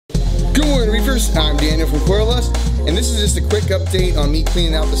Good morning, Reefers. I'm Daniel from Coralust, and this is just a quick update on me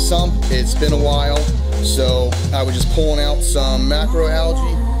cleaning out the sump. It's been a while, so I was just pulling out some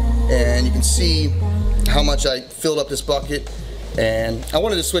macroalgae, and you can see how much I filled up this bucket. And I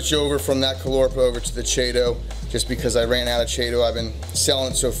wanted to switch over from that Calorpa over to the Chaeto, just because I ran out of Chaeto. I've been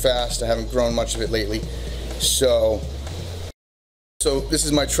selling it so fast, I haven't grown much of it lately. So this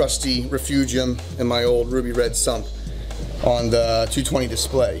is my trusty Refugium and my old ruby red sump on the 220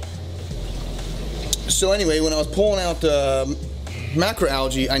 display. So anyway, when I was pulling out the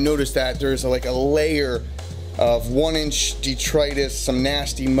macroalgae, I noticed that there's like a layer of 1-inch detritus, some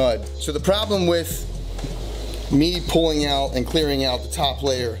nasty mud. So the problem with me pulling out and clearing out the top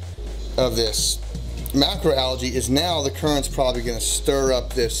layer of this macroalgae is now the current's probably going to stir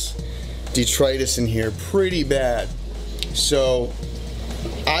up this detritus in here pretty bad. So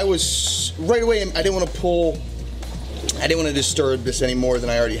I was right away, I didn't want to disturb this any more than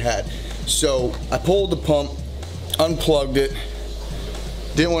I already had. So I pulled the pump, unplugged it,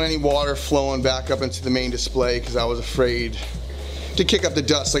 didn't want any water flowing back up into the main display because I was afraid to kick up the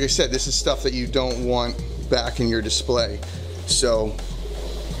dust. Like I said, this is stuff that you don't want back in your display. So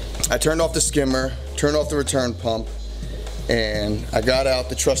I turned off the skimmer, turned off the return pump, and I got out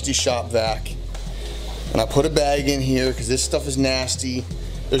the trusty shop vac, and I put a bag in here because this stuff is nasty.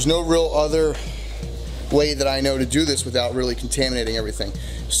 There's no real other way that I know to do this without really contaminating everything.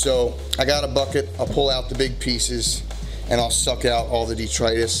 So I got a bucket, I'll pull out the big pieces and I'll suck out all the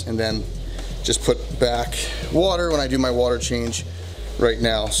detritus and then just put back water when I do my water change right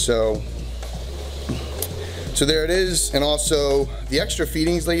now. So there it is. And also the extra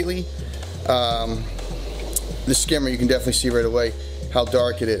feedings lately, the skimmer, you can definitely see right away how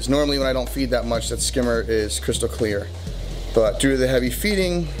dark it is. Normally when I don't feed that much, that skimmer is crystal clear. But due to the heavy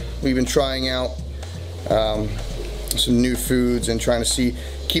feeding, we've been trying out some new foods and trying to see,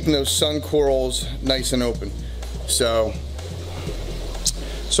 keeping those sun corals nice and open. So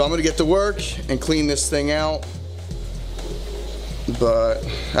I'm gonna get to work and clean this thing out. But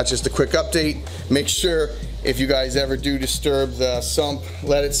that's just a quick update. Make sure if you guys ever do disturb the sump,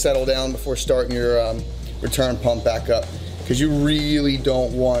 let it settle down before starting your return pump back up, because you really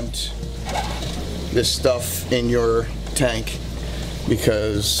don't want this stuff in your tank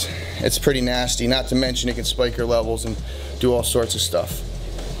because it's pretty nasty. Not to mention it can spike your levels and do all sorts of stuff.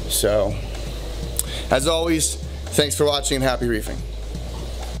 So as always, thanks for watching and happy reefing.